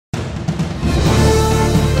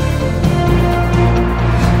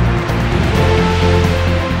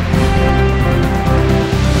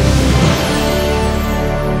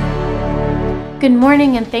Good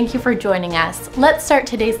morning and thank you for joining us. Let's start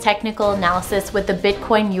today's technical analysis with the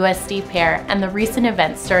Bitcoin USD pair and the recent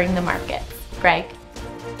events during the markets. Greg?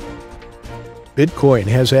 Bitcoin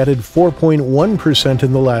has added 4.1%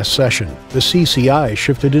 in the last session. The CCI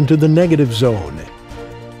shifted into the negative zone.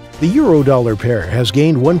 The euro-dollar pair has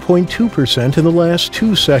gained 1.2% in the last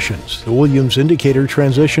two sessions. The Williams indicator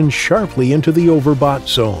transitioned sharply into the overbought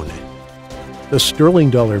zone. The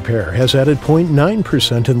sterling-dollar pair has added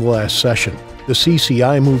 0.9% in the last session. The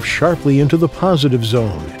CCI moved sharply into the positive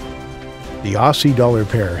zone. The Aussie-dollar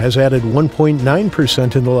pair has added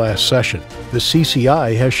 1.9% in the last session. The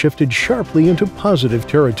CCI has shifted sharply into positive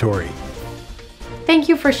territory. Thank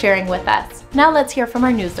you for sharing with us. Now let's hear from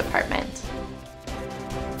our news department.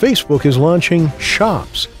 Facebook is launching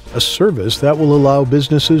Shops, a service that will allow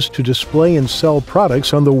businesses to display and sell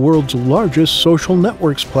products on the world's largest social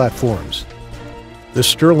networks platforms. The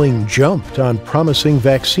sterling jumped on promising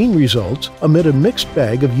vaccine results amid a mixed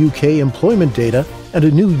bag of UK employment data and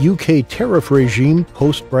a new UK tariff regime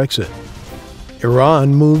post-Brexit.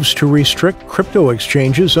 Iran moves to restrict crypto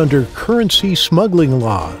exchanges under currency smuggling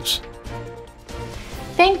laws.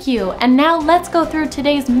 Thank you, and now let's go through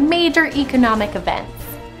today's major economic events.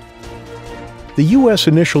 The U.S.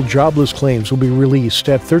 initial jobless claims will be released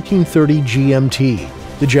at 13:30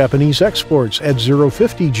 GMT. The Japanese exports at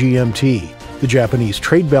 0:50 GMT. The Japanese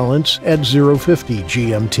trade balance at 0:50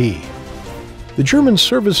 GMT. The German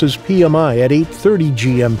services PMI at 8:30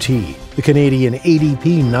 GMT. The Canadian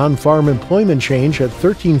ADP non-farm employment change at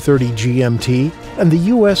 13:30 GMT. And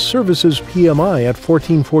the U.S. services PMI at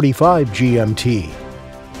 14:45 GMT.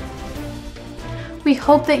 We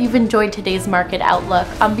hope that you've enjoyed today's market outlook.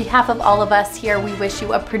 On behalf of all of us here, we wish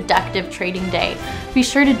you a productive trading day. Be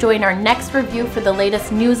sure to join our next review for the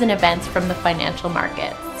latest news and events from the financial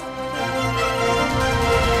markets.